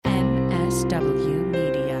W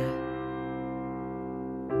Media.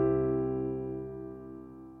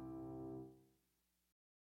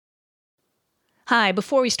 Hi,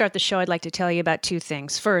 before we start the show, I'd like to tell you about two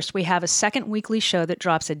things. First, we have a second weekly show that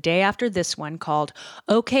drops a day after this one called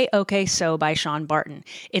OK, OK, So by Sean Barton.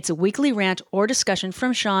 It's a weekly rant or discussion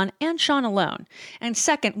from Sean and Sean alone. And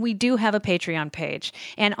second, we do have a Patreon page,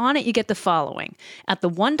 and on it you get the following. At the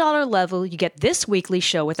 $1 level, you get this weekly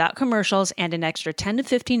show without commercials and an extra 10 to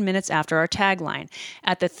 15 minutes after our tagline.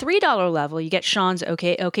 At the $3 level, you get Sean's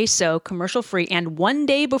OK, OK, So commercial-free and one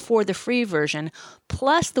day before the free version,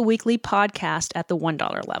 plus the weekly podcast at the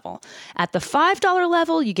 $1 level. At the $5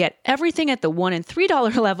 level, you get everything at the $1 and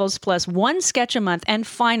 $3 levels, plus one sketch a month. And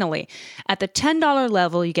finally, at the $10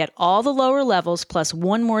 level, you get all the lower levels, plus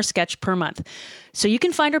one more sketch per month. So you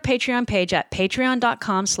can find our Patreon page at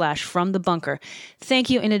patreon.com/fromthebunker. Thank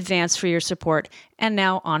you in advance for your support. And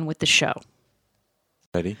now on with the show.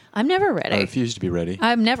 Ready? I'm never ready. I refuse to be ready.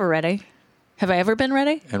 I'm never ready. Have I ever been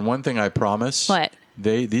ready? And one thing I promise. What?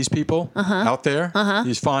 These people out there,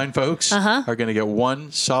 these fine folks, are going to get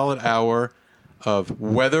 1 solid hour of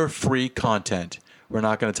weather-free content. We're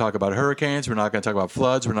not going to talk about hurricanes. We're not going to talk about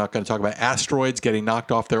floods. We're not going to talk about asteroids getting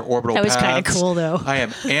knocked off their orbital paths. That was kind of cool, though. I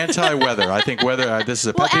am anti-weather. I think weather, this is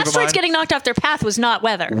a pet peeve of mine. Asteroids getting knocked off their path was not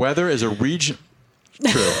weather. Weather is a region.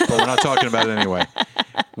 True, but we're not talking about it anyway.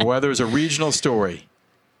 Weather is a regional story.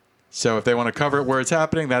 So if they want to cover it where it's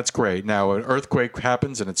happening, that's great. Now, an earthquake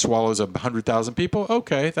happens and it swallows 100,000 people.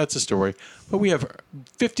 Okay, that's a story. But we have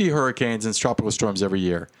 50 hurricanes and tropical storms every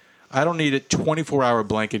year. I don't need it 24-hour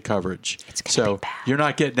blanket coverage. It's gonna so be bad. You're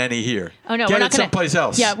not getting any here. Oh, no, Get we're it not gonna, someplace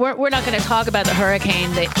else. Yeah, we're not going to talk about the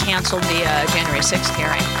hurricane that canceled the January 6th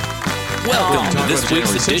hearing. Welcome to this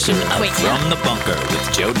week's edition of Wait, From the Bunker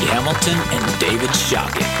with Jody Hamilton and David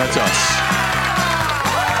Shocking. That's us.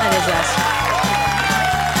 That is us.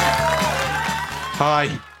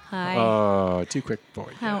 Hi. Hi. Too quick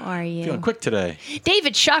for you. How are you? Feeling quick today.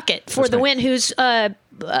 David Shockett for That's the me. win, whose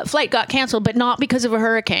flight got canceled, but not because of a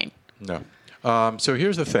hurricane. No. So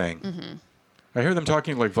here's the thing. I hear them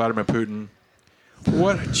talking like Vladimir Putin.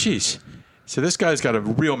 What? Jeez. So this guy's got a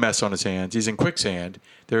real mess on his hands. He's in quicksand.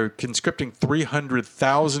 They're conscripting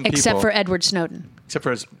 300,000 people. Except for Edward Snowden. Except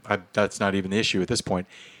for that's not even the issue at this point.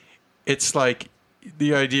 It's like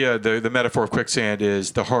the idea, the metaphor of quicksand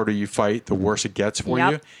is the harder you fight, the worse it gets for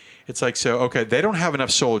you. It's like, so, okay, they don't have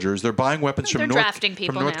enough soldiers. They're buying weapons from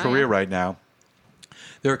North Korea right now.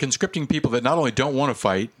 They're conscripting people that not only don't want to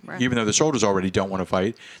fight, even though the soldiers already don't want to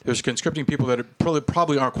fight. They're conscripting people that are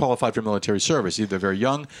probably aren't qualified for military service. Either they're very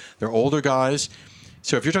young, they're older guys.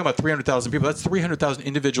 So if you're talking about 300,000 people, that's 300,000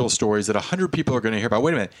 individual stories that 100 people are going to hear about.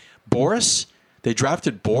 Wait a minute, Boris? They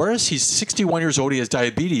drafted Boris? He's 61 years old. He has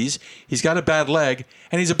diabetes. He's got a bad leg,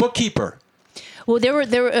 and he's a bookkeeper. Well, there were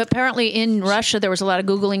apparently in Russia, there was a lot of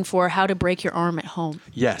Googling for how to break your arm at home.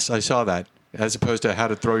 Yes, I saw that. As opposed to how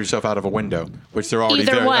to throw yourself out of a window, which they're already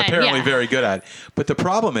Either very good at. But the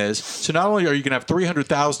problem is, so not only are you going to have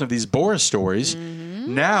 300,000 of these Boris stories,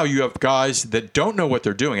 now you have guys that don't know what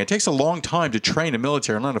they're doing. It takes a long time to train a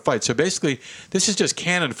military and learn to fight. So basically, this is just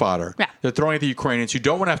cannon fodder. Yeah. They're throwing at the Ukrainians who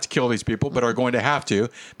don't want to have to kill these people, but are going to have to,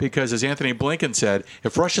 because as Anthony Blinken said,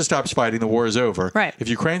 if Russia stops fighting, the war is over. Right. If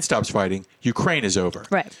Ukraine stops fighting, Ukraine is over.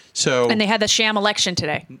 Right. So, And they had the sham election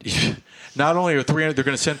today. not only are they're going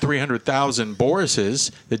to send 300,000 Borises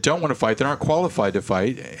that don't want to fight, that aren't qualified to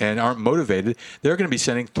fight and aren't motivated, they're going to be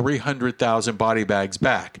sending 300,000 body bags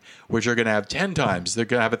back, which are going to have 10 times. They're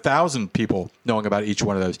going to have 1,000 people knowing about each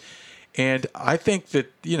one of those. And I think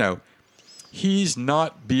that, he's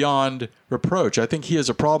not beyond reproach. I think he has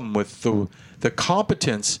a problem with the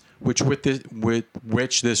competence with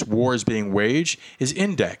which this war is being waged is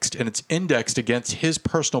indexed, and it's indexed against his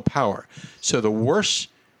personal power. So the worse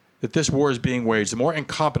that this war is being waged, the more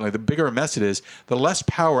incompetently, the bigger a mess it is, the less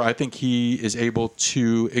power I think he is able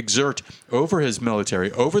to exert over his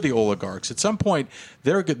military, over the oligarchs. At some point,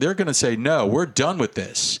 they're going to say, no, we're done with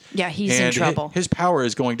this. Yeah, he's in trouble. His power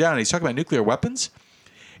is going down. And he's talking about nuclear weapons.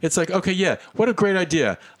 It's like, okay, yeah, what a great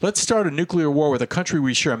idea. Let's start a nuclear war with a country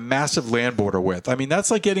we share a massive land border with. I mean, that's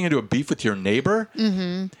like getting into a beef with your neighbor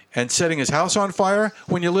and setting his house on fire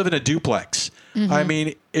when you live in a duplex. I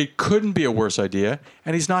mean, it couldn't be a worse idea,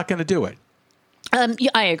 and he's not going to do it.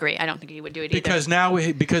 Yeah, I agree. I don't think he would do it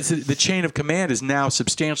either. Because the chain of command is now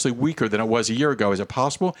substantially weaker than it was a year ago. Is it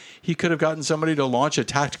possible he could have gotten somebody to launch a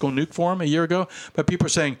tactical nuke for him a year ago? But people are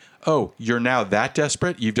saying, oh, you're now that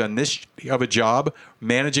desperate? You've done this of a job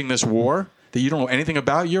managing this war that you don't know anything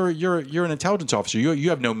about? You're an intelligence officer. You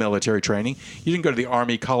have no military training. You didn't go to the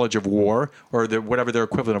Army College of War or whatever their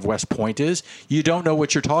equivalent of West Point is. You don't know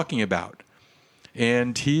what you're talking about.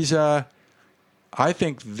 And he's I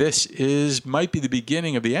think this might be the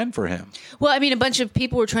beginning of the end for him. Well, I mean, a bunch of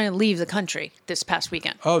people were trying to leave the country this past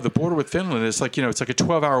weekend. Oh, the border with Finland is like, it's like a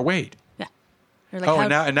 12-hour wait. Yeah. They're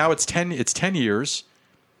like, and now it's 10 years.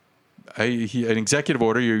 An executive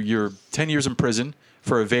order, you're 10 years in prison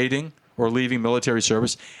for evading or leaving military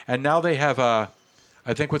service. And now they have, I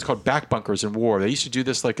think, what's called back bunkers in war. They used to do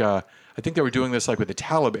this I think they were doing this like with the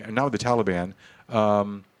Taliban, not with the Taliban.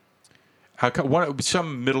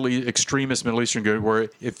 Some extremist Middle Eastern group where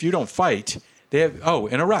if you don't fight, they have,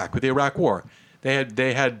 in Iraq, with the Iraq War,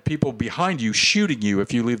 they had people behind you shooting you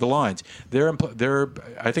if you leave the lines.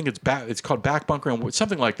 I think it's called back bunkering,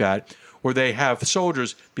 something like that, where they have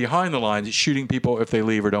soldiers behind the lines shooting people if they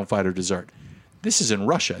leave or don't fight or desert. This is in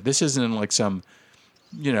Russia. This isn't in like some,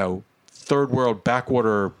 third world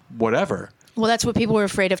backwater whatever. Well, that's what people were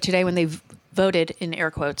afraid of today when they voted, in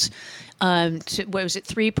air quotes. What was it,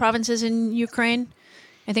 3 provinces in Ukraine,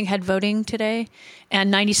 I think, had voting today.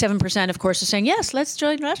 And 97%, of course, are saying, yes, let's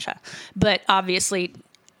join Russia. But obviously,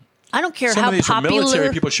 I don't care Some how of these popular... are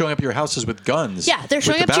military people showing up at your houses with guns. Yeah, they're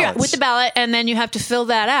showing up with the ballot, and then you have to fill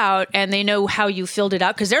that out, and they know how you filled it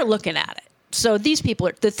out because they're looking at it. So these people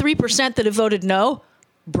are the 3% that have voted no,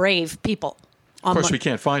 brave people. Of course, we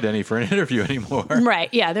can't find any for an interview anymore. Right?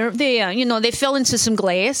 Yeah, they fell into some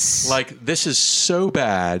glaze. Like, this is so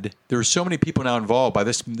bad. There are so many people now involved by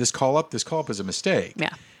this call up. This call up is a mistake.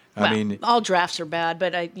 Yeah, I mean, all drafts are bad,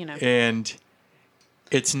 but and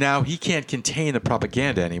it's now he can't contain the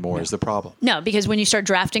propaganda anymore. Is the problem? No, because when you start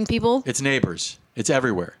drafting people, it's neighbors. It's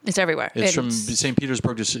everywhere. It's everywhere. It's from St.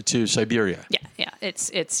 Petersburg to Siberia. Yeah.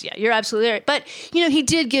 It's you're absolutely right. But he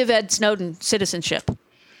did give Ed Snowden citizenship.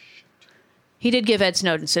 He did give Ed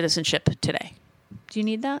Snowden citizenship today. Do you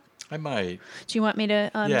need that? I might. Do you want me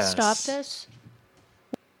to Yes. stop this?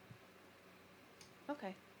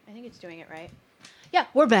 Okay. I think it's doing it right. Yeah,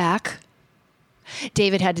 we're back.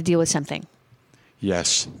 David had to deal with something,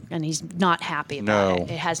 Yes. and he's not happy about No.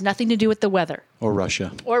 it. It has nothing to do with the weather. Or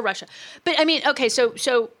Russia. But, I mean, okay,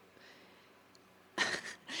 so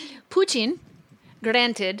Putin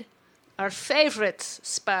granted our favorite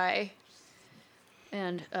spy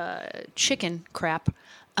and chicken crap,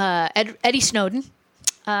 Eddie Snowden,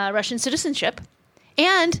 Russian citizenship,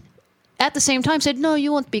 and at the same time said, no,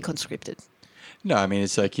 you won't be conscripted. No, I mean,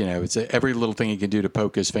 it's like, it's every little thing he can do to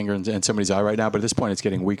poke his finger in somebody's eye right now. But at this point, it's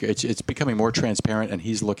getting weaker. It's becoming more transparent, and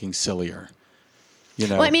he's looking sillier.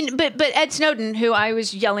 Well, I mean, but Ed Snowden, who I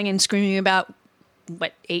was yelling and screaming about,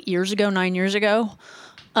 9 years ago,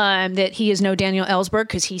 that he is no Daniel Ellsberg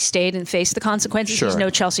because he stayed and faced the consequences. Sure. He's no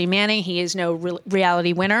Chelsea Manning. He is no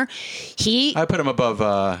reality winner. I put him above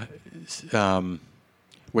WikiLeaks.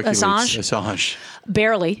 Assange.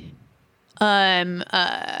 Barely.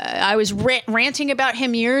 I was ranting about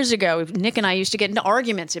him years ago. Nick and I used to get into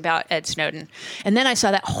arguments about Ed Snowden. And then I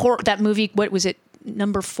saw that movie, what was it,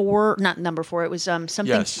 Number 4? Not Number 4. It was something.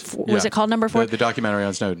 Yes. Was it called Number 4? The documentary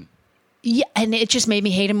on Snowden. Yeah, and it just made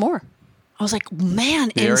me hate him more. I was like, man,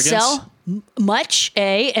 The incel, much,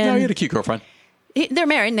 And No, you had a cute girlfriend. They're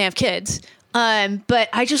married and they have kids. But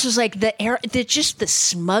I just was like, the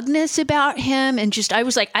smugness about him, and I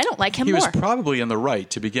was like, I don't like him He more. was probably in the right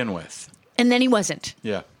to begin with. And then he wasn't.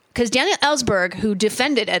 Yeah. Because Daniel Ellsberg, who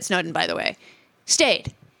defended Ed Snowden, by the way,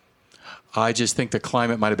 stayed. I just think the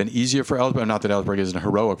climate might have been easier for Ellsberg. Not that Ellsberg isn't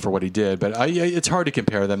heroic for what he did, but it's hard to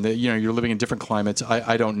compare them. You're living in different climates.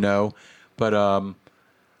 I don't know, but I'm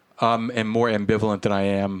more ambivalent than I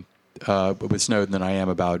am with Snowden than I am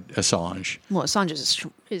about Assange. Well, Assange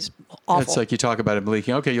is awful. It's like you talk about him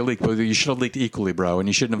leaking. Okay, you leaked, but you should have leaked equally, bro. And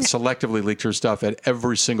you shouldn't have selectively leaked your stuff at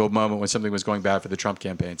every single moment when something was going bad for the Trump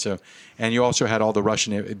campaign. So, and you also had all the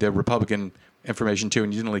Republican information too,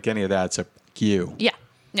 and you didn't leak any of that. So, you. Yeah.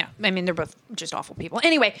 Yeah. I mean, they're both just awful people.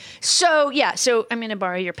 Anyway, so I'm going to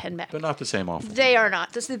borrow your pen back. They're not the same awful. They are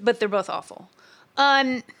not, but they're both awful.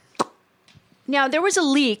 Now, there was a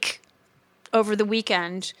leak over the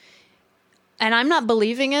weekend, and I'm not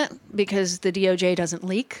believing it because the DOJ doesn't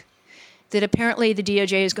leak, that apparently the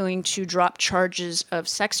DOJ is going to drop charges of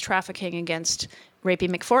sex trafficking against Rapey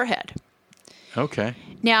McForehead. Okay.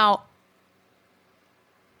 Now,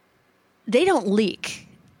 they don't leak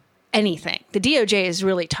anything. The DOJ is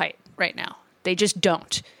really tight right now. They just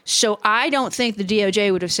don't. So I don't think the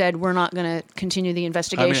DOJ would have said, we're not going to continue the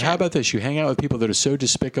investigation. I mean, how about this? You hang out with people that are so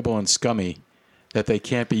despicable and scummy that they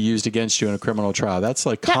can't be used against you in a criminal trial. That's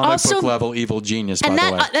like comic book level evil genius, by the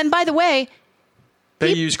way. And by the way,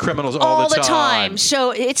 they use criminals all the time.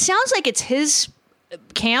 So it sounds like it's his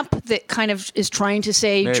camp that kind of is trying to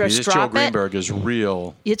say Maybe just this Joe drop it. Greenberg is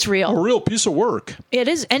real. It's real. A real piece of work. It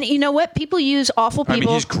is, and you know what? People use awful people. I mean,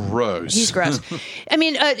 he's gross. He's gross. I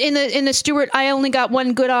mean, in the Stewart, I only got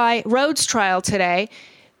one good eye Rhodes trial today.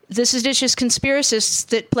 The seditious conspiracists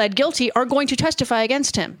that pled guilty are going to testify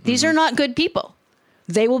against him. These are not good people.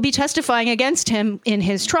 They will be testifying against him in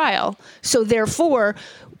his trial. So therefore,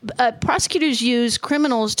 prosecutors use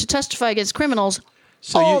criminals to testify against criminals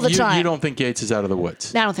all the time. You don't think Gates is out of the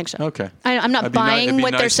woods? I don't think so. Okay. I'm not buying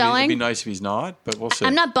what they're selling. It'd be nice if he's not, but we'll see.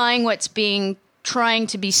 I'm not buying what's being trying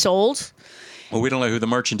to be sold. Well, we don't know who the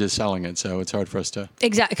merchant is selling it, so it's hard for us to...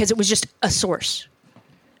 Exactly, because it was just a source.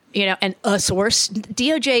 And a source.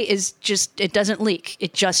 DOJ is just, it doesn't leak.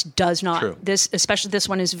 It just does not. True. Especially this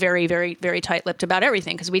one is very, very, very tight-lipped about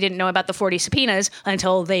everything because we didn't know about the 40 subpoenas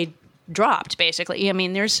until they dropped, basically. I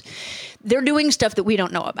mean, they're doing stuff that we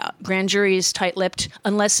don't know about. Grand jury is tight-lipped.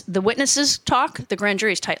 Unless the witnesses talk, the grand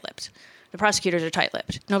jury is tight-lipped. The prosecutors are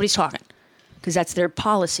tight-lipped. Nobody's talking. Because that's their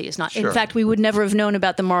policy. It's not. Sure. In fact, we would never have known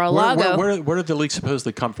about the Mar-a-Lago. Where did the leak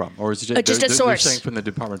supposedly come from? Or is it just a source? They're saying from the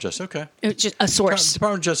Department of Justice. Okay. It's just a source. The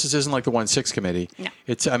Department of Justice isn't like the 1-6 committee. No.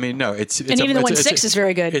 It's and even the 1-6 is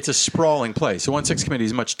very good. It's a sprawling place. The 1-6 committee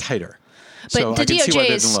is much tighter. But so the I can see why DOJ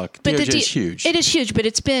they is. didn't look. But DOJ is huge. It is huge, but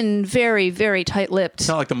it's been very, very tight-lipped. It's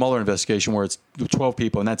not like the Mueller investigation where it's 12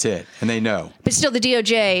 people and that's it, and they know. But still, the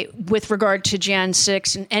DOJ, with regard to Jan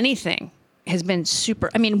 6 and anything, has been super.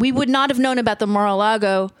 I mean, we would not have known about the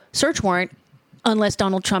Mar-a-Lago search warrant unless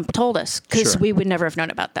Donald Trump told us, because we would never have known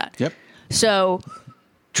about that. Yep. So,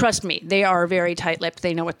 trust me, they are very tight-lipped.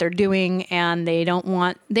 They know what they're doing, and they don't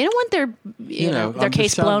want their their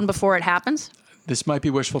case blown before it happens. This might be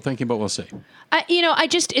wishful thinking, but we'll see.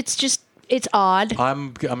 It's odd.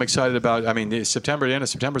 I'm excited about. I mean, the end of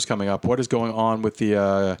September is coming up. What is going on with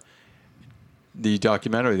the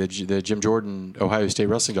documentary, the Jim Jordan Ohio State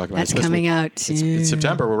wrestling documentary? That's coming out soon. It's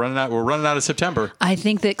September. We're running out of September. I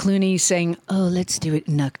think that Clooney's saying, "Oh, let's do it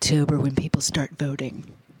in October when people start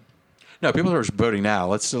voting." No, people are voting now.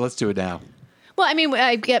 Let's do it now. Well, I mean,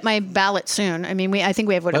 I get my ballot soon. I mean, I think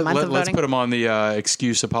we have a month of voting. Let's put them on the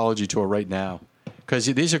excuse apology tour right now, because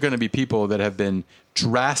these are going to be people that have been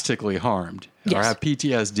drastically harmed or have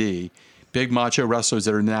PTSD. Big macho wrestlers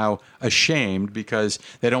that are now ashamed because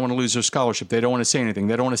they don't want to lose their scholarship. They don't want to say anything.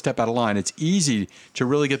 They don't want to step out of line. It's easy to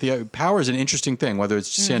really get the power is an interesting thing, whether it's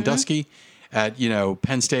Sandusky at,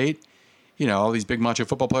 Penn State, all these big macho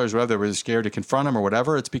football players, whether they were scared to confront him or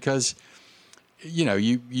whatever. It's because,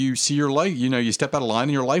 you see your life, you step out of line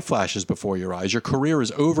and your life flashes before your eyes. Your career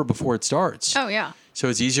is over before it starts. Oh, yeah. So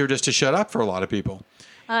it's easier just to shut up for a lot of people.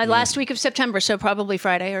 Last week of September, so probably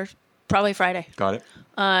Friday. Got it.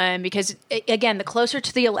 Because, again, the closer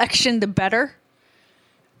to the election, the better.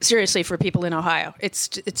 Seriously, for people in Ohio,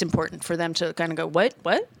 it's important for them to kind of go, what?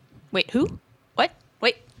 Wait, who? What?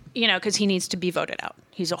 Wait. Because he needs to be voted out.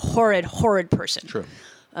 He's a horrid, horrid person. True.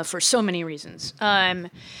 For so many reasons.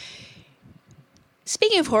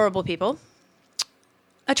 Speaking of horrible people,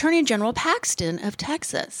 Attorney General Paxton of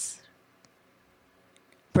Texas.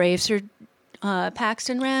 Brave Sir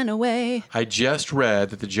Paxton ran away. I just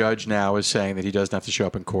read that the judge now is saying that he doesn't have to show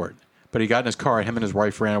up in court. But he got in his car and him and his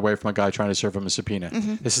wife ran away from a guy trying to serve him a subpoena.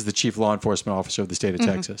 Mm-hmm. This is the chief law enforcement officer of the state of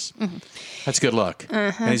Texas. Mm-hmm. That's good luck.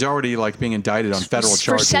 And he's already being indicted on federal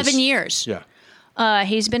charges. For 7 years. Yeah.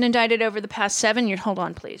 He's been indicted over the past 7 years. Hold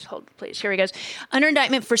on, please. Here he goes. Under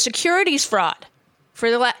indictment for securities fraud.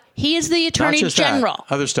 He is the Attorney General.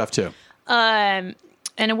 Other stuff, too.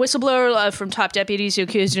 And a whistleblower from top deputies who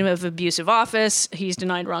accused him of abusive office. He's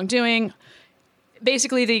denied wrongdoing.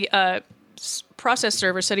 Basically, the process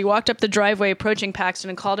server said he walked up the driveway approaching Paxton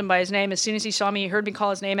and called him by his name. As soon as he saw me, he heard me call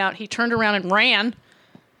his name out. He turned around and ran.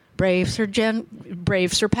 Brave Sir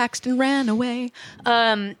Paxton ran away.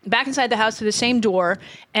 Back inside the house to the same door,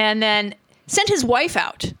 and then sent his wife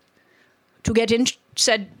out to get in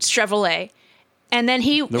said Chevrolet. And then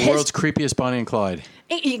world's creepiest Bonnie and Clyde.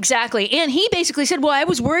 Exactly. And he basically said, well, I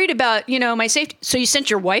was worried about, my safety. So you sent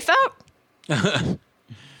your wife out?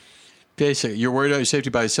 Basically, you're worried about your safety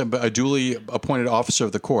by a duly appointed officer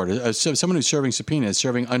of the court. Someone who's serving subpoenas,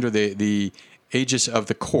 serving under the aegis of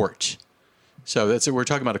the court. So we're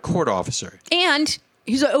talking about a court officer. And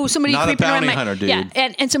he's like, somebody not creeping a bounty around hunter, dude. Yeah,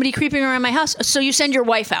 and somebody creeping around my house. So you send your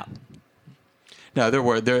wife out. No,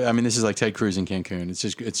 this is like Ted Cruz in Cancun.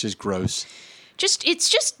 It's just gross.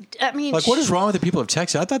 What is wrong with the people of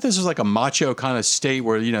Texas? I thought this was like a macho kind of state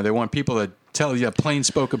where, they want people that tell,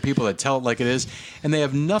 plain-spoken people that tell it like it is. And they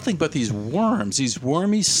have nothing but these worms, these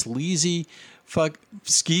wormy, sleazy,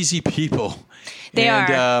 skeezy people. They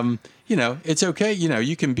are. It's okay.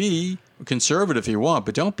 You can be conservative if you want,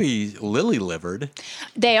 but don't be lily-livered.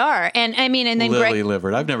 They are. And I mean, and then Greg,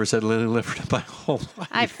 Lily-livered. I've never said lily-livered in my whole life.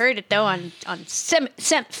 I've heard it though on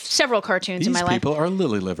several cartoons in my These life. people are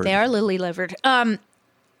lily-livered. They are lily-livered. Well,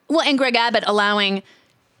 and Greg Abbott allowing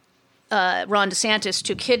Ron DeSantis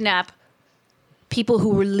to kidnap people who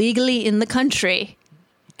were legally in the country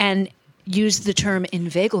and use the term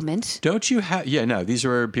inveiglement. Don't you have? Yeah, no. These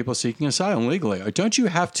are people seeking asylum legally. Don't you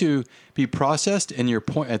have to be processed in your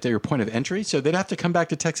point at your point of entry? So they'd have to come back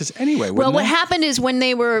to Texas anyway. Well, what they? happened is when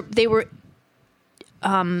they were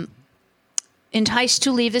enticed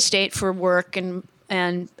to leave the state for work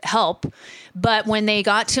and help, but when they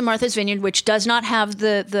got to Martha's Vineyard, which does not have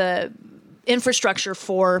the infrastructure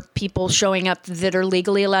for people showing up that are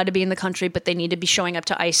legally allowed to be in the country, but they need to be showing up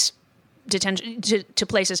to ICE detention to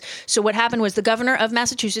places. So what happened was the governor of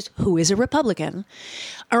Massachusetts, who is a Republican,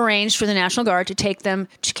 arranged for the National Guard to take them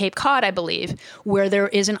to Cape Cod, I believe, where there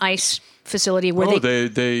is an ICE facility where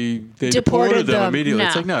they deported them immediately. No.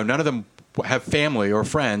 It's like, no, none of them have family or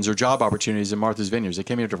friends or job opportunities in Martha's Vineyard. They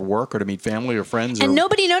came here to work or to meet family or friends. And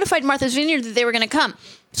nobody notified Martha's Vineyard that they were going to come.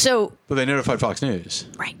 So, but they notified Fox News.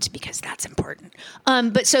 Right, because that's important.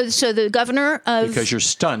 But so the governor of... Because your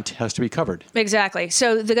stunt has to be covered. Exactly.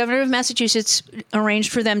 So the governor of Massachusetts arranged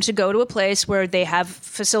for them to go to a place where they have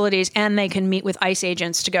facilities and they can meet with ICE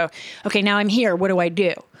agents to go, okay, now I'm here. What do I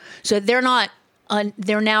do? So they're not...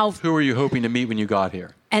 they're now... Who were you hoping to meet when you got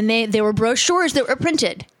here? And there were brochures that were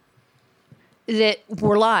printed that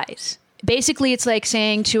were lies. Basically, it's like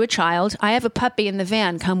saying to a child, I have a puppy in the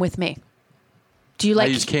van. Come with me. Do you like...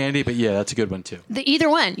 I use candy, but yeah, that's a good one too. Either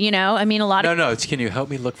one, you know? I mean, a lot of... No, it's can you help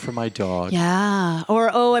me look for my dog? Yeah.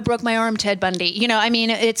 Or, I broke my arm, Ted Bundy. You know, I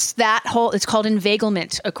mean, it's that whole... It's called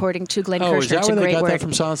inveiglement, according to Glenn Kirshner. Is that it's where a they great got word. that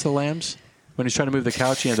from Silence of the Lambs? When he's trying to move the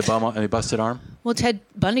couch, he had the bum and he busted arm? Well, Ted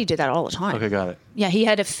Bundy did that all the time. Okay, got it. Yeah, he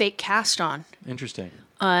had a fake cast on. Interesting.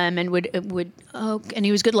 And would and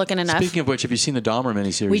he was good looking enough. Speaking of which, have you seen the Dahmer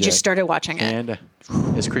miniseries We yet? just started watching it. And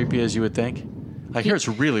as creepy as you would think? I hear it's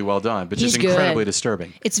really well done, but just He's incredibly good.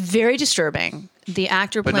 disturbing. It's very disturbing. The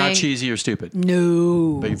actor But playing... not cheesy or stupid.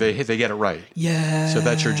 No. They get it right. Yeah. So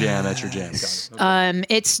that's your jam. Got it. Okay.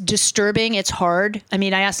 It's disturbing. It's hard. I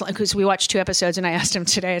mean, I asked, because we watched 2 episodes, and I asked him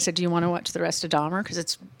today, I said, do you want to watch the rest of Dahmer? Because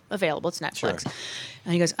it's available. It's Netflix. Sure.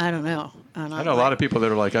 And he goes, I don't know. I know a lot of people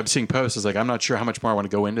that are like, I'm seeing posts, it's like, I'm not sure how much more I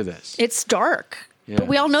want to go into this. It's dark. Yeah. But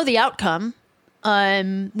we all know the outcome.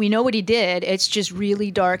 We know what he did. It's just really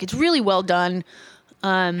dark. It's really well done.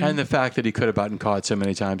 And the fact that he could have gotten caught so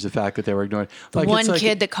many times, the fact that they were ignoring. Like, One it's like,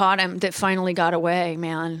 kid that caught him that finally got away,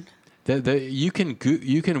 man. You can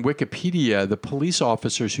Wikipedia the police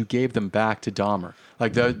officers who gave them back to Dahmer.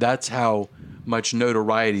 Like that's how much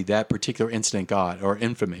notoriety that particular incident got, or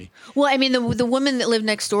infamy. Well, I mean, the woman that lived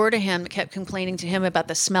next door to him kept complaining to him about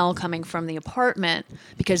the smell coming from the apartment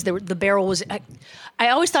because the barrel was... I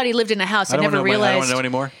always thought he lived in a house. I never realized... I don't know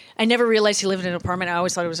anymore. I never realized he lived in an apartment. I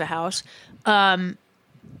always thought it was a house.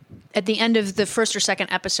 At the end of the first or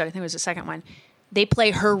second episode, I think it was the second one, they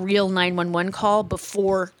play her real 911 call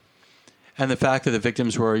before... And the fact that the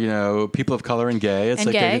victims were, people of color and gay, it's and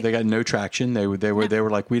like gay. They got no traction. They were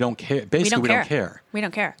like, we don't care. Basically, we don't care. We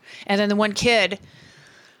don't care. And then the one kid.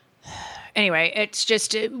 Anyway, it's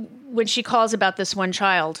just when she calls about this one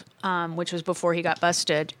child, which was before he got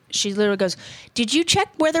busted. She literally goes, "Did you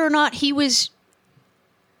check whether or not he was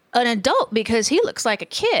an adult? Because he looks like a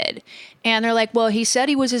kid." And they're like, "Well, he said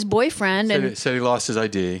he was his boyfriend." Said he lost his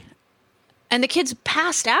ID. And the kid's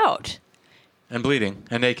passed out And bleeding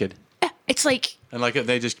and naked. It's like... And like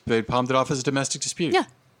they palmed it off as a domestic dispute. Yeah.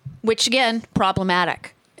 Which, again,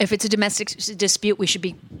 problematic. If it's a domestic dispute, we should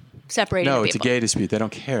be separating No, the it's a people. gay dispute. They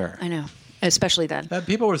don't care. I know. Especially then.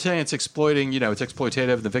 People were saying it's exploiting, it's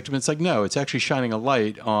exploitative, the victim. It's like, no, it's actually shining a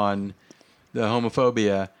light on the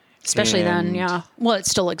homophobia. Especially then, yeah. Well, it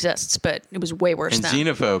still exists, but it was way worse and then.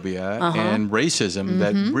 xenophobia and racism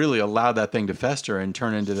that really allowed that thing to fester and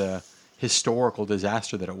turn into the historical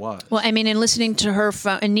disaster that it was. Well, I mean, in listening to her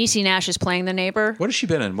phone, and Niecy Nash is playing the neighbor. What has she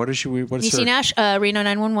been in? What is she? What is Niecy her? Nash, Reno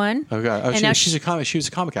 911. Oh god! Oh, And now she was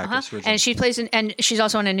a comic actress. originally. And she plays and she's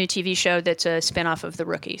also on a new TV show that's a spinoff of The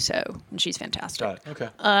Rookie. So and she's fantastic. Got it. Okay.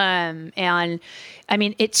 And I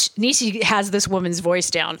mean, Niecy has this woman's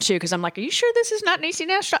voice down too, because I'm like, are you sure this is not Niecy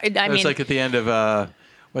Nash? It's like at the end of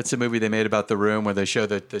what's the movie they made about The Room where they show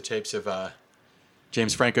the tapes of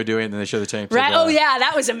James Franco doing it, and then they show the tapes. Right? Of, Oh yeah,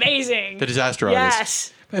 that was amazing. The Disaster Artist.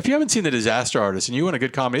 Yes. If you haven't seen The Disaster Artist and you want a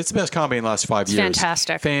good comedy, it's the best comedy in the last 5 years.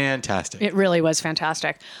 Fantastic. Fantastic. It really was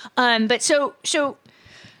fantastic. But so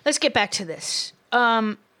let's get back to this.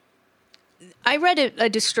 I read a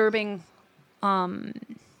disturbing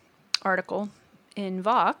article in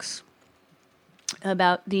Vox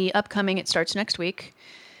about the upcoming, it starts next week,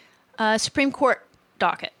 Supreme Court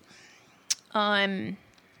docket.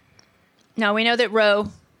 Now, we know that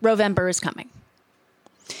Roe-vember is coming.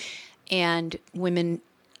 And women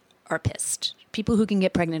are pissed. People who can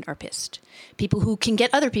get pregnant are pissed. People who can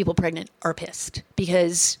get other people pregnant are pissed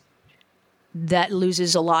because that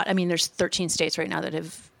loses a lot. I mean, there's 13 states right now that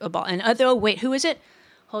have abolished. And wait, who is it?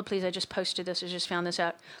 Hold, please. I just posted this. I just found this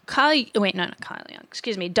out. Doug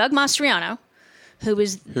Mastriano,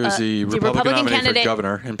 who's the Republican candidate for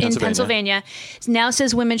governor in Pennsylvania, now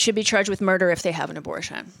says women should be charged with murder if they have an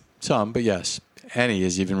abortion. Some, but yes. Any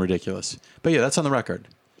is even ridiculous. But yeah, that's on the record.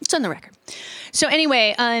 It's on the record. So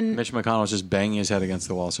anyway, Mitch McConnell's just banging his head against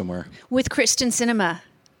the wall somewhere. With Kristen Sinema.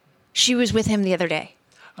 She was with him the other day.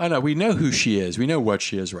 I know. We know who she is. We know what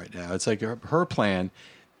she is right now. It's like her plan,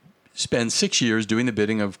 spend 6 years doing the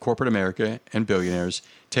bidding of corporate America and billionaires,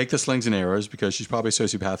 take the slings and arrows because she's probably a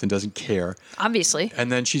sociopath and doesn't care. Obviously.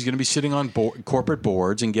 And then she's going to be sitting on corporate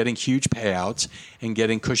boards and getting huge payouts and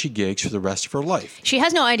getting cushy gigs for the rest of her life. She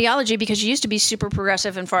has no ideology because she used to be super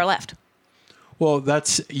progressive and far left. Well,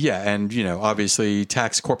 and, obviously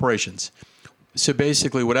tax corporations. So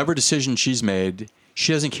basically, whatever decision she's made,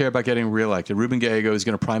 she doesn't care about getting reelected. Ruben Gallego is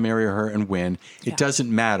going to primary her and win. It doesn't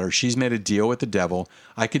matter. She's made a deal with the devil.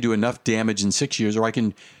 I can do enough damage in 6 years, or I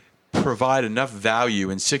can provide enough value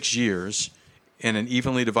in 6 years in an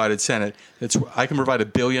evenly divided Senate. I can provide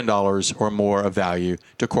 $1 billion or more of value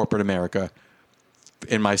to corporate America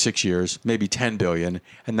in my 6 years, maybe 10 billion,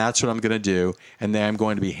 and that's what I'm going to do, and then I'm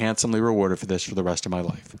going to be handsomely rewarded for this for the rest of my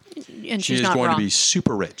life. And she is not going wrong. to be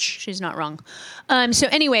super rich. She's not wrong. So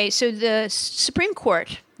anyway, the Supreme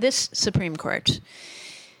Court, this Supreme Court,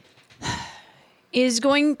 is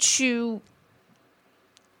going to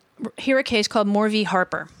hear a case called Moore v.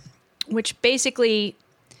 Harper, which basically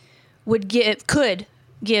could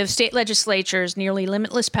give state legislatures nearly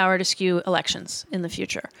limitless power to skew elections in the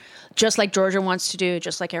future, just like Georgia wants to do,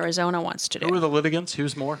 just like Arizona wants to do. Who are the litigants?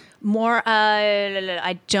 Who's Moore? Moore,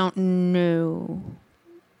 I don't know.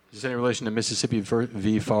 Is this any relation to Mississippi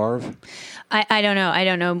v. Favre? I don't know. I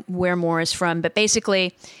don't know where Moore is from, but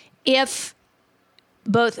basically, if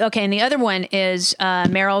both, okay, and the other one is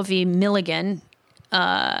Merrill v. Milligan,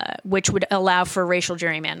 which would allow for racial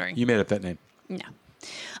gerrymandering. You made up that name. No.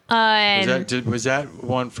 Was that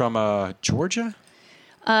one from Georgia?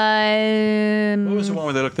 What was the one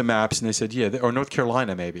where they looked at the maps and they said, or North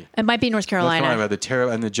Carolina maybe? It might be North Carolina. North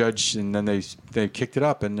Carolina, and the judge, and then they kicked it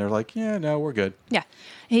up and they're like, yeah, no, we're good. Yeah.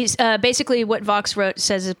 He's basically what Vox wrote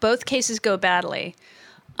says if both cases go badly,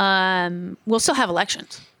 we'll still have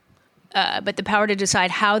elections. But the power to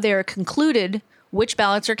decide how they're concluded, which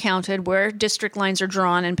ballots are counted, where district lines are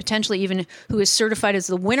drawn, and potentially even who is certified as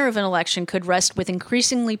the winner of an election could rest with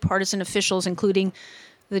increasingly partisan officials, including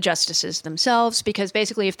the justices themselves. Because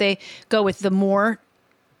basically, if they go with the Moore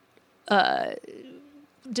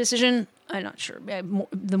decision, I'm not sure,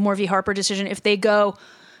 the Moore v. Harper decision, if they go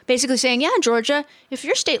basically saying, yeah, Georgia, if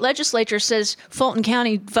your state legislature says Fulton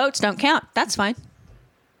County votes don't count, that's fine.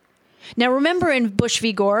 Now, remember in Bush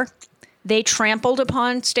v. Gore, they trampled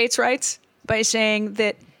upon states' rights by saying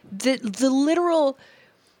that the literal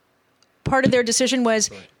part of their decision was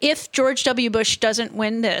if George W. Bush doesn't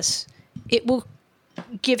win this, it will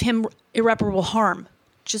give him irreparable harm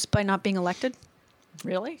just by not being elected.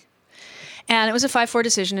 Really? And it was a 5-4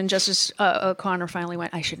 decision, and Justice O'Connor finally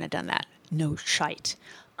went, I shouldn't have done that. No shite.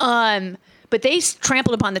 But they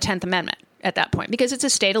trampled upon the 10th Amendment at that point because it's a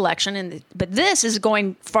state election. But this is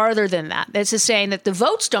going farther than that. This is saying that the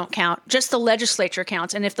votes don't count, just the legislature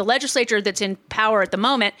counts. And if the legislature that's in power at the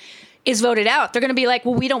moment is voted out, they're going to be like,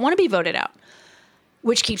 well, we don't want to be voted out,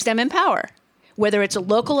 which keeps them in power. Whether it's a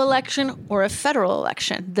local election or a federal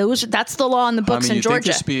election, that's the law in the books in Georgia. Think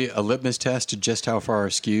this would be a litmus test to just how far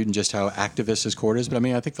skewed and just how activist this court is. But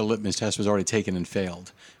I think the litmus test was already taken and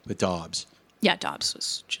failed with Dobbs. Yeah, Dobbs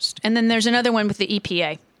was just... And then there's another one with the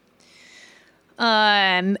EPA.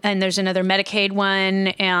 And there's another Medicaid one.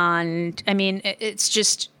 And, it's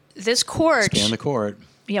just... This court... Expand the court.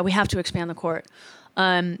 Yeah, we have to expand the court.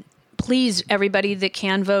 Please, everybody that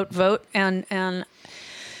can vote. And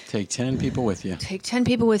take 10 people with you. Take 10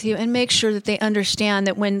 people with you and make sure that they understand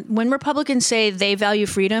that when Republicans say they value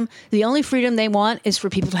freedom, the only freedom they want is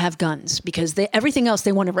for people to have guns because everything else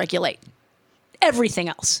they want to regulate. Everything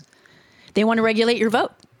else. They want to regulate your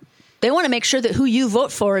vote. They want to make sure that who you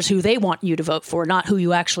vote for is who they want you to vote for, not who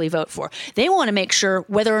you actually vote for. They want to make sure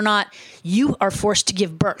whether or not you are forced to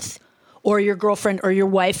give birth or your girlfriend or your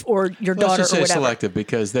wife or your daughter or whatever. Let's just say selective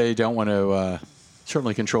because they don't want to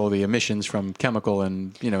certainly control the emissions from chemical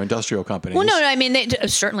and industrial companies. Well, no, I mean,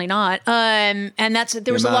 certainly not. And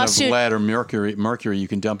there was a amount lawsuit. of lead or mercury you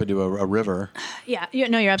can dump into a river. Yeah,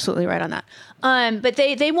 you're absolutely right on that. But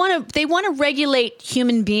they want to regulate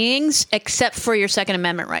human beings, except for your Second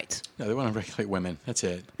Amendment rights. No, they want to regulate women. That's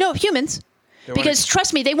it. No, humans. Because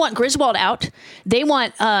trust me, they want Griswold out. They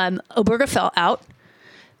want Obergefell out.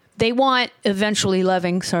 They want eventually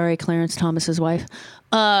Loving. Sorry, Clarence Thomas's wife.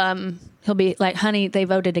 He'll be like, honey, they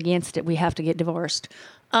voted against it. We have to get divorced.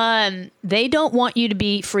 They don't want you to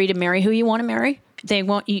be free to marry who you want to marry. They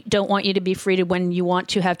don't want you to be free to when you want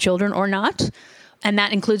to have children or not. And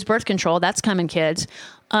that includes birth control. That's coming, kids.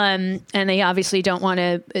 And they obviously don't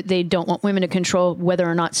want women to control whether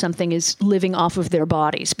or not something is living off of their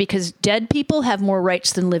bodies, because dead people have more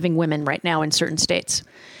rights than living women right now in certain states.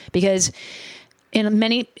 Because in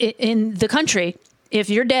the country, if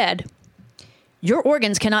you're dead, your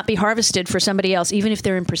organs cannot be harvested for somebody else, even if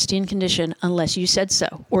they're in pristine condition, unless you said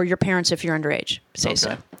so, or your parents, if you're underage, say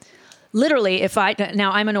so. Literally,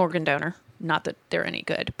 now I'm an organ donor, not that they're any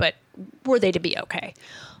good, but were they to be okay,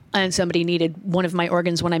 and somebody needed one of my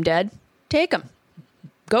organs when I'm dead, take them,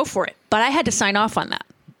 go for it. But I had to sign off on that.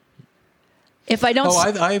 If I don't,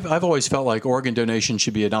 I've always felt like organ donation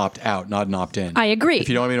should be an opt-out, not an opt-in. I agree. If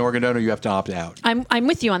you don't want to be an organ donor, you have to opt out. I'm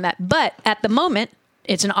with you on that. But at the moment,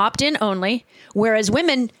 it's an opt-in only, whereas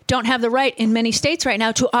women don't have the right in many states right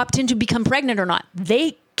now to opt in to become pregnant or not.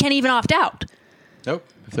 They can't even opt out. Nope,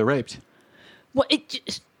 if they're raped. Well,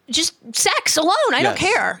 just sex alone. I don't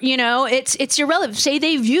care. It's irrelevant. Say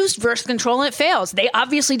they've used birth control and it fails. They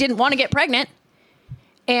obviously didn't want to get pregnant.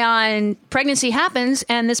 And pregnancy happens,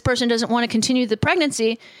 and this person doesn't want to continue the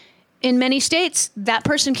pregnancy. In many states, that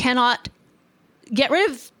person cannot get rid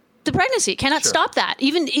of the pregnancy, cannot stop that,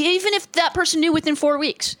 even if that person knew within 4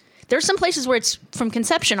 weeks. There's some places where it's from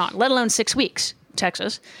conception on, let alone 6 weeks.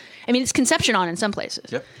 Texas, I mean, it's conception on in some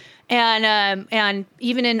places. Yep. And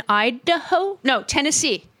even in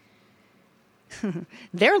Tennessee,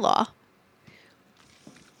 their law,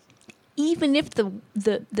 even if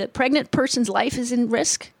the pregnant person's life is in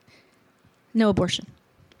risk, no abortion.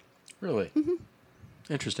 Really? Mm-hmm.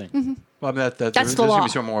 Interesting. Mm-hmm. Well, I mean, that's the law.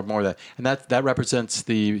 There's going to be more of that. And that represents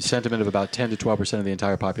the sentiment of about 10 to 12% of the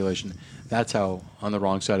entire population. That's how on the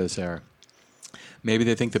wrong side of this era. Maybe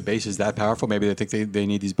they think the base is that powerful. Maybe they think they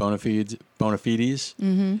need these bona fides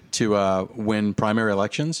mm-hmm. to win primary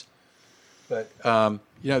elections. But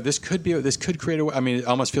this could create it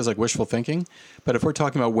almost feels like wishful thinking. But if we're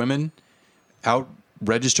talking about women out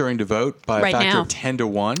registering to vote by a factor of 10 to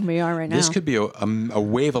 1, we are right now. This could be a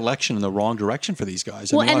wave election in the wrong direction for these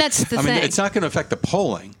guys. Well, and that's the thing. It's not going to affect the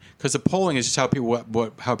polling, because the polling is just how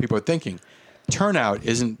people are thinking. Turnout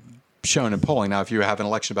isn't shown in polling. Now, if you have an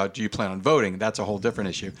election about do you plan on voting, that's a whole different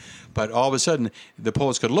issue. But all of a sudden, the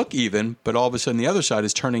polls could look even, but all of a sudden the other side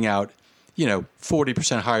is turning out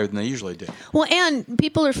 40% higher than they usually do. Well, and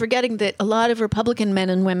people are forgetting that a lot of Republican men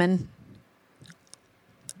and women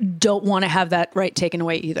don't want to have that right taken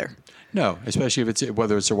away either. No, especially if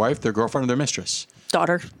whether it's their wife, their girlfriend, or their mistress.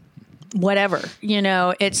 Daughter, whatever.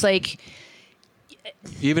 It's like,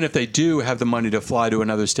 even if they do have the money to fly to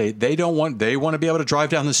another state, they want to be able to drive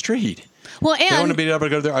down the street. Well, and they want to be able to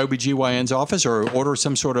go to their OBGYN's office or order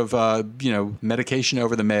some sort of medication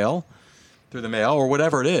through the mail or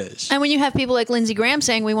whatever it is. And when you have people like Lindsey Graham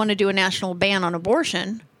saying we want to do a national ban on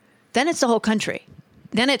abortion, then it's the whole country.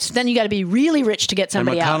 Then you got to be really rich to get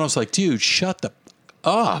somebody out. And McConnell's like, dude, shut the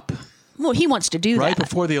up. Well, he wants to do that. Right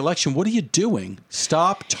before the election. What are you doing?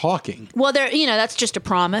 Stop talking. Well, that's just a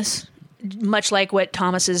promise. Much like what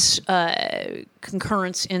Thomas's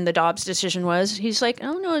concurrence in the Dobbs decision was. He's like,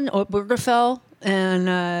 oh, no, Obergefell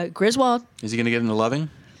and Griswold. Is he going to get into Loving?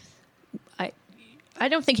 I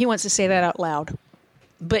don't think he wants to say that out loud.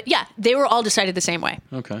 But, yeah, they were all decided the same way.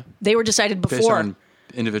 Okay. They were decided before. Based on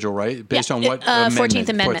individual right? Based on what amendment? 14th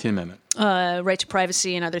Amendment. 14th Amendment. Right to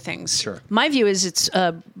privacy and other things. Sure. My view is it's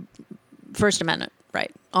First Amendment,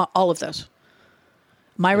 right? All of those.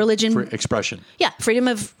 My religion. Expression. Yeah, freedom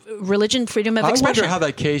of religion, freedom of expression. I wonder how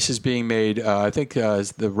that case is being made. I think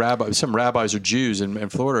some rabbis or Jews in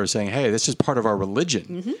Florida are saying, hey, this is part of our religion.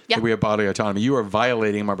 Mm-hmm. Yeah. That we have bodily autonomy. You are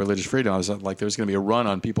violating my religious freedom. I was like, there's going to be a run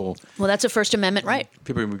on people. Well, that's a First Amendment right.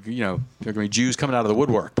 People, there are going to be Jews coming out of the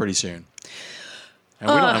woodwork pretty soon.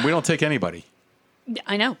 And we don't take anybody.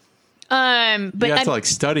 I know. But you have to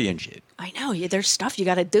study and shit. I know. There's stuff you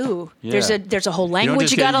got to do. Yeah. There's a whole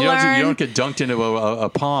language you got to learn. You don't get dunked into a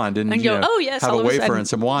pond and go, oh, yes, have a wafer and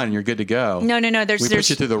some wine and you're good to go. No. We put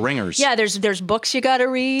you through the ringers. Yeah, there's books you got to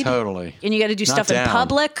read. Totally. And you got to do stuff in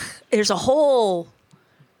public. There's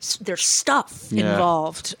stuff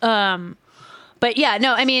involved. But yeah,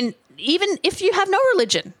 no, I mean, even if you have no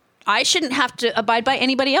religion, I shouldn't have to abide by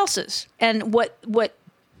anybody else's. And what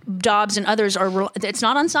Dobbs and others it's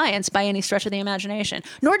not on science by any stretch of the imagination,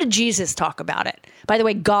 nor did Jesus talk about it. By the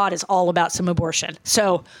way, God is all about some abortion.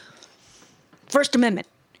 So First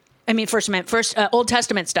Old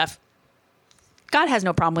Testament stuff. God has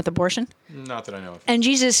no problem with abortion. Not that I know of. And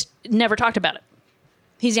Jesus never talked about it.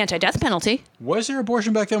 He's anti-death penalty. Was there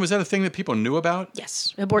abortion back then? Was that a thing that people knew about?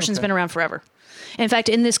 Yes. Abortion's been around forever. In fact,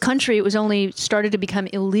 in this country, it was only started to become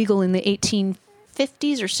illegal in the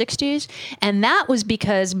 1850s or 60s. And that was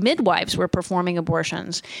because midwives were performing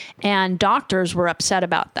abortions and doctors were upset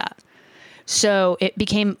about that. So it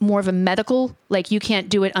became more of a medical, like you can't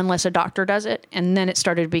do it unless a doctor does it. And then it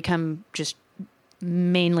started to become just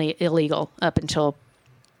mainly illegal up until,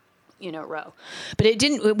 Roe. But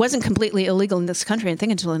it wasn't completely illegal in this country, I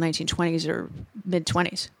think, until the 1920s or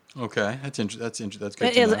mid-20s. Okay, that's good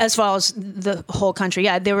to know. As far as the whole country,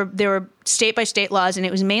 yeah, there were state by state laws, and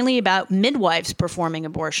it was mainly about midwives performing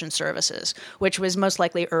abortion services, which was most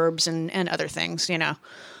likely herbs and other things,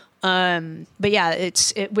 But yeah,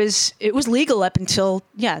 it was legal up until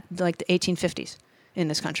like the 1850s in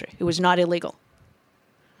this country. It was not illegal.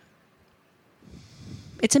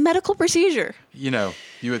 It's a medical procedure. You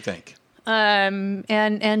would think.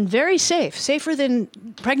 And very safer than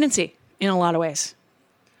pregnancy in a lot of ways.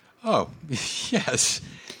 Oh, yes.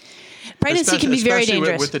 Pregnancy can be very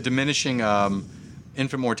dangerous. With the diminishing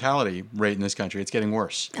infant mortality rate in this country, it's getting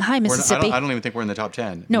worse. Hi, Mississippi. I don't even think we're in the top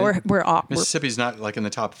 10. No, we're off. Mississippi's not like in the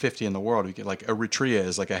top 50 in the world. We get like Eritrea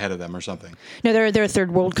is like ahead of them or something. No, there are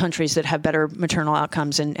third world countries that have better maternal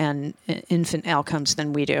outcomes and infant outcomes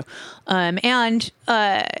than we do.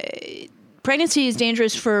 Pregnancy is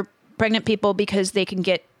dangerous for pregnant people because they can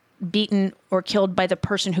get beaten or killed by the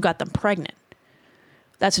person who got them pregnant.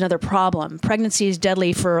 That's another problem. Pregnancy is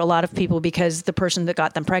deadly for a lot of people because the person that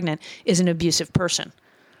got them pregnant is an abusive person.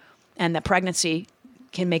 And that pregnancy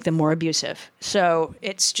can make them more abusive. So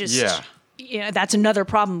it's just, that's another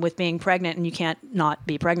problem with being pregnant, and you can't not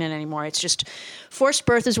be pregnant anymore. It's just forced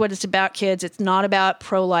birth is what it's about, kids. It's not about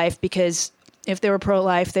pro-life, because if they were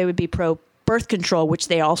pro-life, they would be pro-birth control, which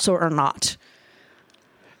they also are not.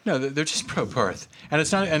 No, they're just pro-birth. And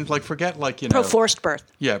it's not, and like, forget like, pro-forced birth.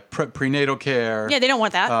 Yeah, prenatal care. Yeah, they don't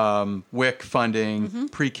want that. WIC funding,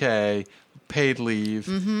 pre-K, paid leave,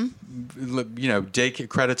 daycare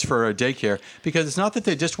credits for daycare. Because it's not that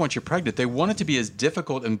they just want you pregnant. They want it to be as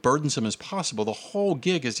difficult and burdensome as possible. The whole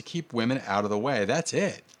gig is to keep women out of the way. That's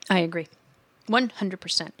it. I agree.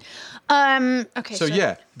 100%. Okay. So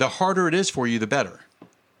yeah, the harder it is for you, the better.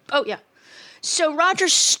 Oh, yeah. So Roger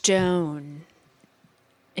Stone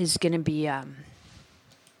is going to be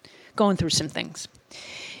going through some things.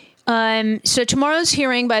 So tomorrow's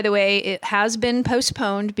hearing, by the way, it has been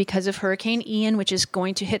postponed because of Hurricane Ian, which is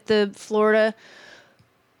going to hit the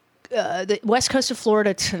west coast of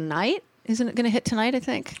Florida tonight. Isn't it going to hit tonight, I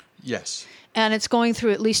think? Yes. And it's going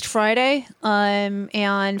through at least Friday.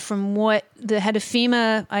 And from what the head of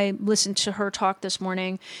FEMA, I listened to her talk this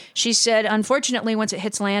morning, she said, unfortunately, once it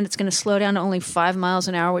hits land, it's going to slow down to only 5 miles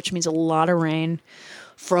an hour, which means a lot of rain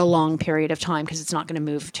for a long period of time because it's not going to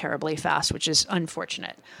move terribly fast, which is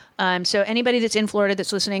unfortunate. So anybody that's in Florida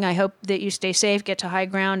that's listening, I hope that you stay safe, get to high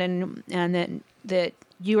ground, and that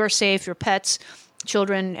you are safe, your pets,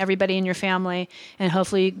 children, everybody in your family, and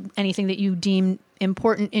hopefully anything that you deem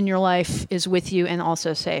important in your life is with you and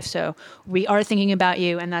also safe. So we are thinking about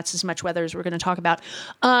you, and that's as much weather as we're going to talk about.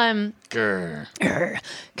 Because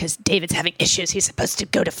David's having issues. He's supposed to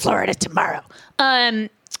go to Florida tomorrow. Or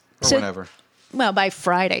whenever. Well, by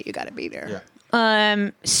Friday, you got to be there.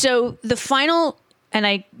 Yeah. So the final, and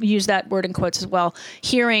I use that word in quotes as well,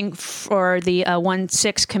 hearing for the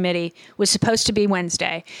 1-6 committee was supposed to be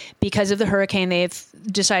Wednesday. Because of the hurricane, they've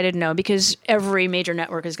decided no, because every major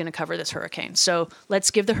network is going to cover this hurricane. So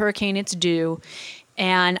let's give the hurricane its due.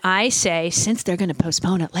 And I say, since they're going to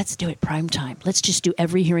postpone it, let's do it prime time. Let's just do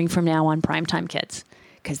every hearing from now on prime time, kids,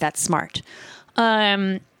 because that's smart.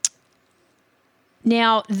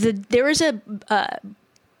 Now, there's a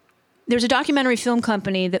documentary film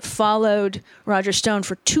company that followed Roger Stone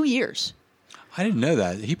for 2 years. I didn't know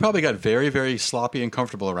that. He probably got very, very sloppy and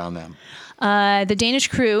comfortable around them. The Danish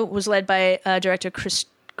crew was led by director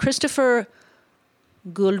Christopher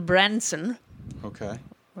Gulbrandsen. Okay.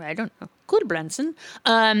 I don't know. Gulbrandsen.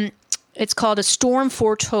 It's called A Storm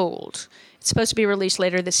Foretold. It's supposed to be released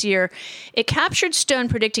later this year. It captured Stone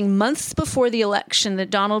predicting months before the election that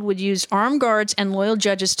Donald would use armed guards and loyal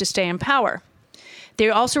judges to stay in power. They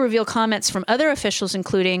also reveal comments from other officials,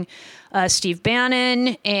 including Steve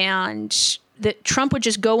Bannon, and that Trump would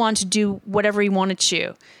just go on to do whatever he wanted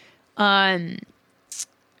to.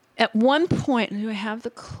 At one point, do I have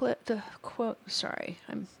the clip, the quote? Sorry,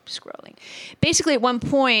 I'm scrolling. Basically, at one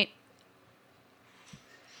point,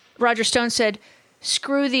 Roger Stone said,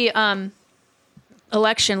 screw the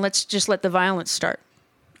election, let's just let the violence start.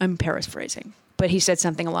 I'm paraphrasing, but he said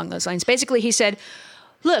something along those lines. Basically, he said,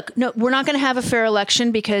 look, no, we're not going to have a fair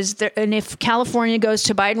election because, and if California goes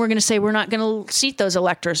to Biden, we're going to say we're not going to seat those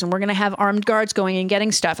electors and we're going to have armed guards going and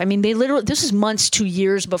getting stuff. I mean, they literally, this is months to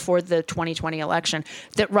years before the 2020 election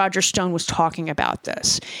that Roger Stone was talking about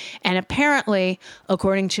this. And apparently,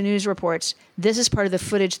 according to news reports, this is part of the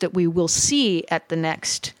footage that we will see at the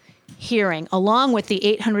next hearing, along with the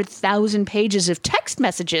 800,000 pages of text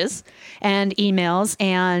messages and emails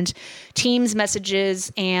and Teams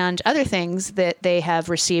messages and other things that they have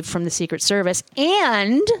received from the Secret Service.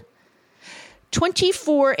 And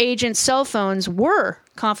 24 agent cell phones were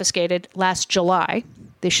confiscated last July.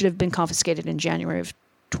 They should have been confiscated in January of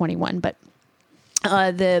 21, but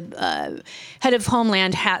the head of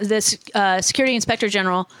Homeland, this Security Inspector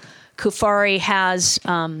General Kufari has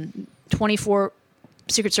 24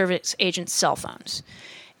 Secret Service agents' cell phones.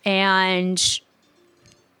 And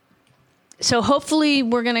so hopefully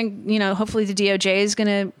we're going to, hopefully the DOJ is going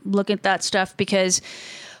to look at that stuff because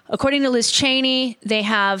according to Liz Cheney, they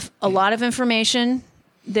have a lot of information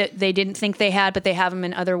that they didn't think they had, but they have them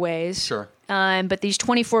in other ways. Sure. But these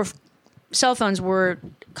 24 cell phones were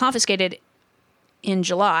confiscated in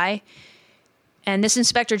July. And this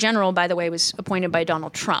inspector general, by the way, was appointed by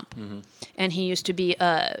Donald Trump. Mm-hmm. And he used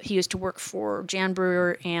to work for Jan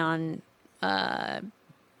Brewer and Governor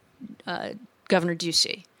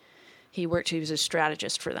Ducey. He was a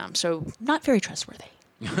strategist for them. So not very trustworthy.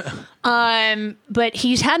 But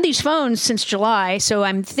he's had these phones since July. So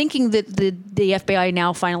I'm thinking that the FBI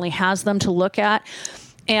now finally has them to look at.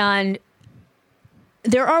 And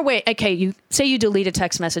there are ways. Okay, you say you delete a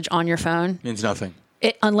text message on your phone. Means nothing.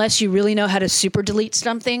 Unless you really know how to super delete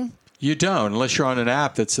something. You don't, unless you're on an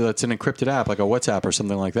app that's an encrypted app, like a WhatsApp or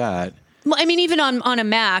something like that. Well, I mean, even on a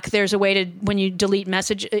Mac, there's a way to, when you delete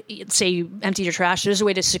message, say you empty your trash, there's a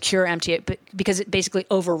way to secure empty it, but because it basically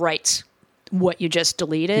overwrites what you just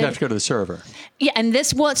deleted. You have to go to the server. Yeah, and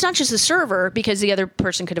it's not just the server, because the other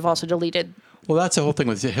person could have also deleted. Well, that's the whole thing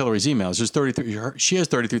with Hillary's emails. She has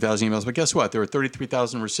 33,000 emails, but guess what? There are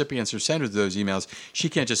 33,000 recipients or senders of those emails. She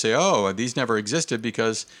can't just say, oh, these never existed,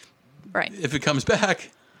 because if it comes back.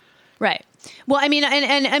 Right. Well, I mean,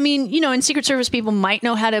 and I mean, and Secret Service people might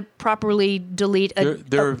know how to properly delete.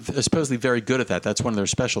 They're supposedly very good at that. That's one of their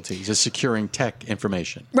specialties, is securing tech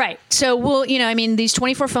information. Right. So, well, I mean, these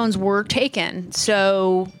 24 phones were taken.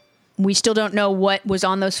 So we still don't know what was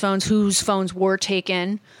on those phones, whose phones were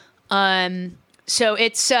taken. So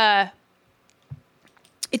it's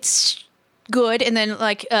good. And then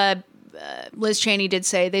like, Liz Cheney did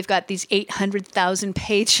say they've got these 800,000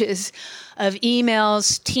 pages of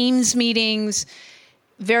emails, Teams meetings,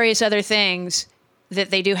 various other things that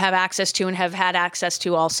they do have access to and have had access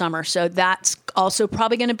to all summer. So that's also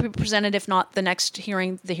probably going to be presented, if not the next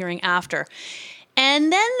hearing, the hearing after.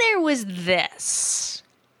 And then there was this.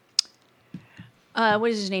 What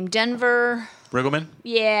is his name? Denver Riggleman?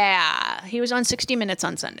 Yeah. He was on 60 Minutes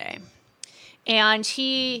on Sunday. And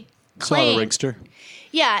he claimed... Saw the Rigster.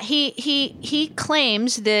 Yeah, he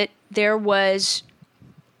claims that there was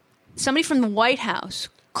somebody from the White House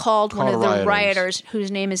called one of the rioters, whose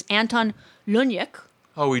name is Anton Luniak.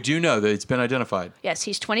 Oh, we do know that it's been identified. Yes,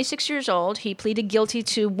 he's 26 years old. He pleaded guilty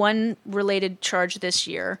to one related charge this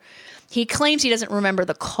year. He claims he doesn't remember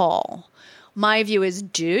the call. My view is,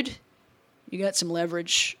 dude, you got some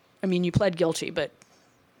leverage. I mean, you pled guilty, but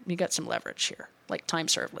you got some leverage here. Like, time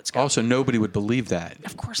served, let's go. Also, nobody would believe that.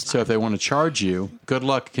 Of course not. So if they want to charge you, good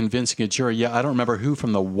luck convincing a jury. Yeah, I don't remember who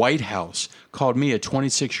from the White House called me, a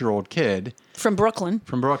 26-year-old kid. From Brooklyn.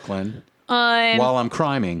 While I'm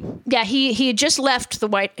criming. Yeah, he had just left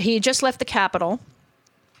the Capitol.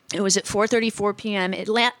 It was at 4:34 p.m. It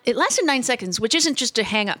lasted 9 seconds, which isn't just a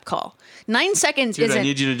hang-up call. 9 seconds Dude, isn't... I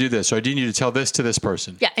need you to do this, or I need you to tell this to this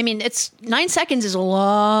person. Yeah, I mean, 9 seconds is a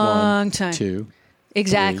long time. 1, 2,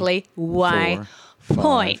 exactly. 3, Why? 4, 5,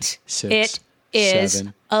 Point. 6, it is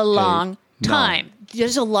 7, a long 8, time. 9.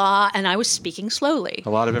 There's a lot, and I was speaking slowly. A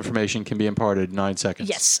lot of information can be imparted in 9 seconds.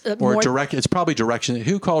 Yes. It's probably direction.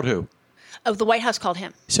 Who called who? Oh, the White House called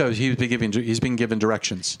him. So he's been given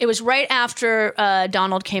directions. It was right after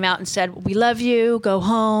Donald came out and said, "We love you, go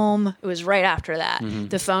home." It was right after that. Mm-hmm.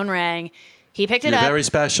 The phone rang. He picked it up. You're very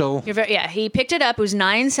special. He picked it up. It was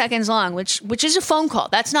 9 seconds long, which is a phone call.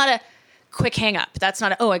 That's not a quick hang up. That's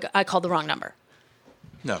not I called the wrong number.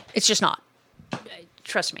 No. It's just not.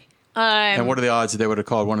 Trust me. And what are the odds that they would have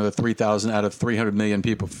called one of the 3,000 out of 300 million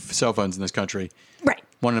people cell phones in this country? Right.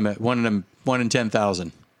 One in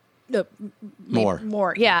 10,000.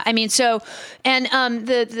 More. Yeah. I mean, so, and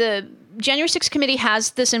the January 6th committee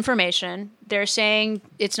has this information. They're saying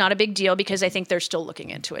it's not a big deal because I think they're still looking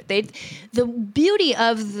into it. The beauty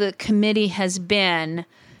of the committee has been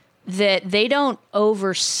that they don't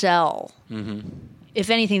oversell. Mm-hmm. If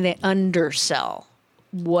anything, they undersell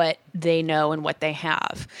what they know and what they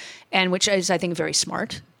have, and which is, I think, very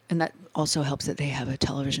smart. And that also helps that they have a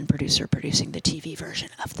television producer producing the TV version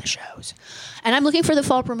of the shows. And I'm looking for the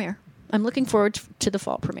fall premiere. I'm looking forward to the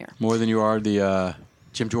fall premiere. More than you are the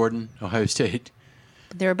Jim Jordan, Ohio State.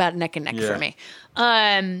 They're about neck and neck for me.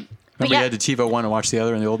 Remember you had to TiVo one and watch the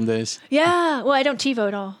other in the olden days? Yeah. Well, I don't TiVo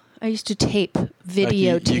at all. I used to videotape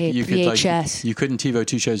VHS. You couldn't TiVo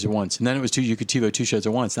two shows at once. And then it was you could TiVo two shows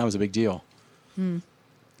at once. And that was a big deal.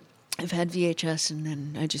 I've had VHS, and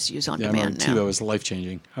then I just use on I demand remember now. TiVo was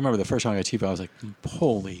life-changing. I remember the first time I got TiVo, I was like,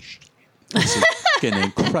 holy shit. This is getting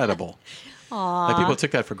incredible. Aww. Like, people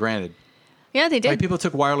took that for granted. Yeah, they did. Like, people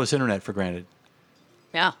took wireless internet for granted.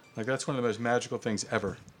 Yeah. Like, that's one of the most magical things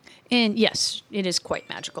ever. And yes, it is quite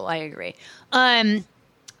magical. I agree. All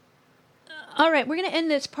right, we're going to end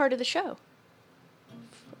this part of the show.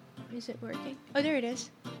 Is it working? Oh, there it is.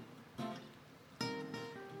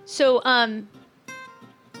 So,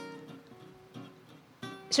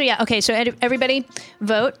 so everybody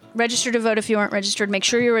vote. Register to vote if you aren't registered. Make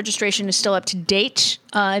sure your registration is still up to date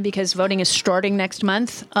because voting is starting next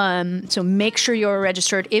month. So make sure you're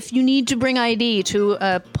registered. If you need to bring ID to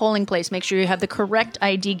a polling place, make sure you have the correct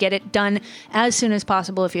ID. Get it done as soon as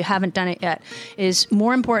possible if you haven't done it yet. It is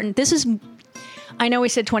more important. I know we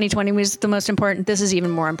said 2020 was the most important. This is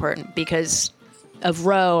even more important because of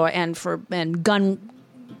Roe and gun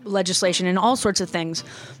legislation and all sorts of things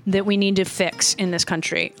that we need to fix in this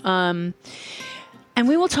country. And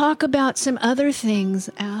we will talk about some other things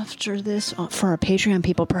after this for our Patreon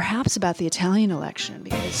people, perhaps about the Italian election,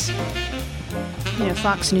 because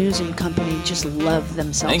Fox News and company just love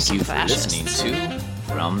themselves. Thank you for fascists. listening to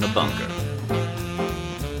From the Bunker.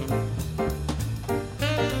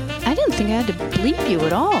 I didn't think I had to bleep you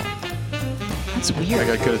at all. That's weird.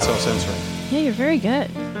 I got good at self-censoring. Yeah, you're very good.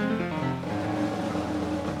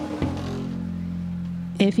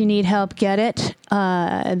 If you need help, get it.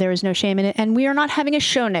 There is no shame in it. And we are not having a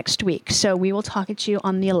show next week, so we will talk at you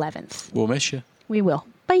on the 11th. We'll miss you. We will.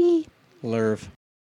 Bye. Lerv.